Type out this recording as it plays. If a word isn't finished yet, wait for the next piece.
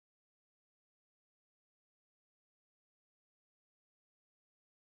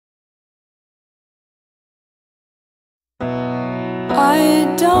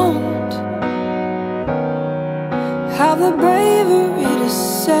don't have the bravery to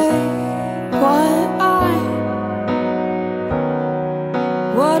say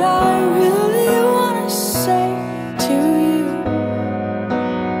what I really wanna say to you.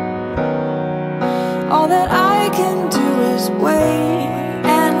 All that I can do is wait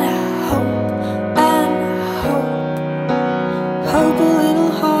and hope a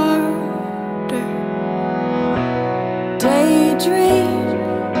little harder. Daydream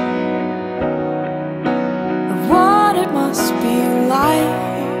of what it must be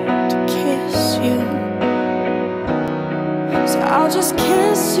like to kiss you. So I'll just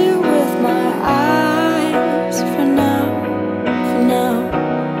kiss you